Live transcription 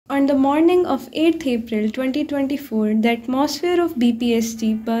On the morning of 8th April 2024, the atmosphere of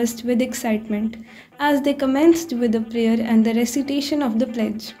BPSG burst with excitement as they commenced with a prayer and the recitation of the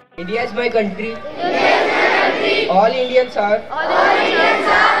pledge. India is my country. All Indians are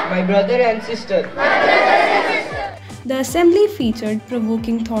my brother and sister. The assembly featured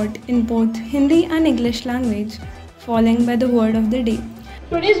provoking thought in both Hindi and English language, followed by the word of the day.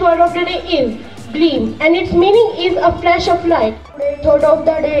 Today's word of the day is gleam, and its meaning is a flash of light. Today's thought of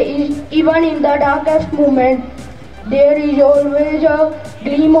the day is even in the darkest moment, there is always a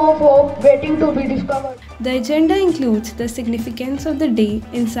gleam of hope waiting to be discovered. The agenda includes the significance of the day,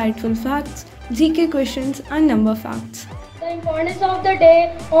 insightful facts, GK questions and number facts. The importance of the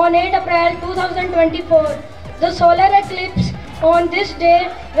day on 8 April 2024. The solar eclipse on this day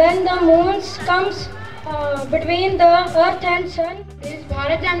when the moon comes between the earth and sun. These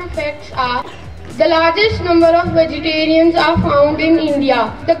Bharatjana facts are: the largest number of vegetarians are found in India.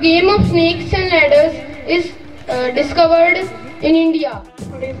 The game of snakes and ladders is discovered in India.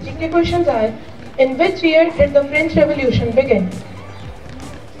 Today's GK questions are: in which year did the French Revolution begin?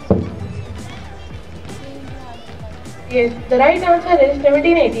 Yes, the right answer is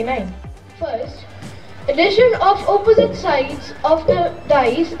 1789. First, addition of opposite sides of the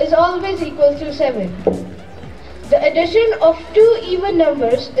dice is always equal to 7. The addition of two even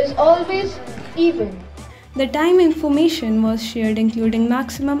numbers is always even. The time information was shared including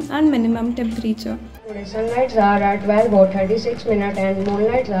maximum and minimum temperature. Today's sunlights are at 12:36 and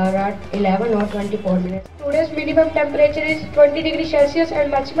moonlights are at 11:24. Today's minimum temperature is 20 degrees Celsius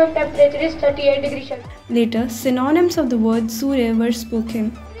and maximum temperature is 38 degrees Celsius. Later, synonyms of the word Surya were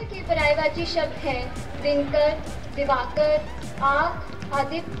spoken. के पर्यायवाची शब्द हैं दिनकर, दिवाकर, आँख,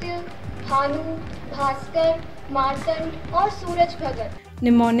 आदित्य, भानु, भास्कर, मार्तंड और सूरज भगत.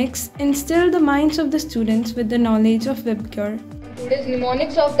 Mnemonics instill the minds of the students with the knowledge of Vibgyor. Today's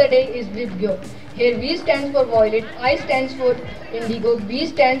mnemonics of the day is Vibgyor. Here V stands for violet, I stands for indigo, B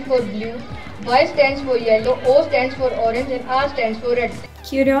stands for blue, Y stands for yellow, O stands for orange and R stands for red.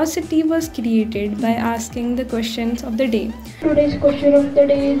 Curiosity was created by asking the questions of the day. Today's question of the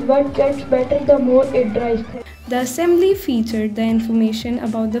day is: what gets better the more it dries? The assembly featured the information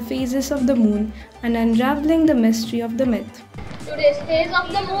about the phases of the moon and unraveling the mystery of the myth. Today's phase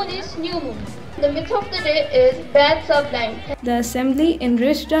of the moon is new moon. The myth of the day is bad sublime. The assembly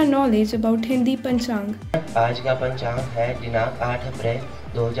enriched our knowledge about Hindi Panchang. आज का पंचांग है दिनांक 8 अप्रैल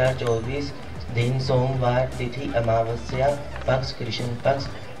 2024, दिन सोमवार, तिथि अमावस्या, पक्ष कृष्ण पक्ष,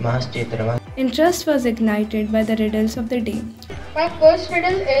 मास चैत्रमास. Interest was ignited by the riddles of the day. My first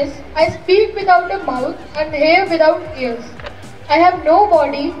riddle is: I speak without a mouth and hear without ears. I have no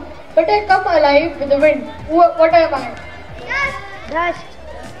body, but I come alive with the wind. What am I? Dust.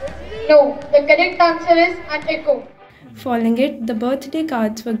 No, the correct answer is an echo. Following it, the birthday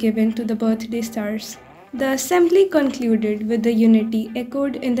cards were given to the birthday stars. The assembly concluded with the unity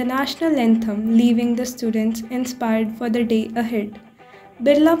echoed in the national anthem, leaving the students inspired for the day ahead.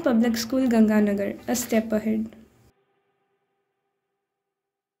 Birla Public School, Ganganagar, a step ahead.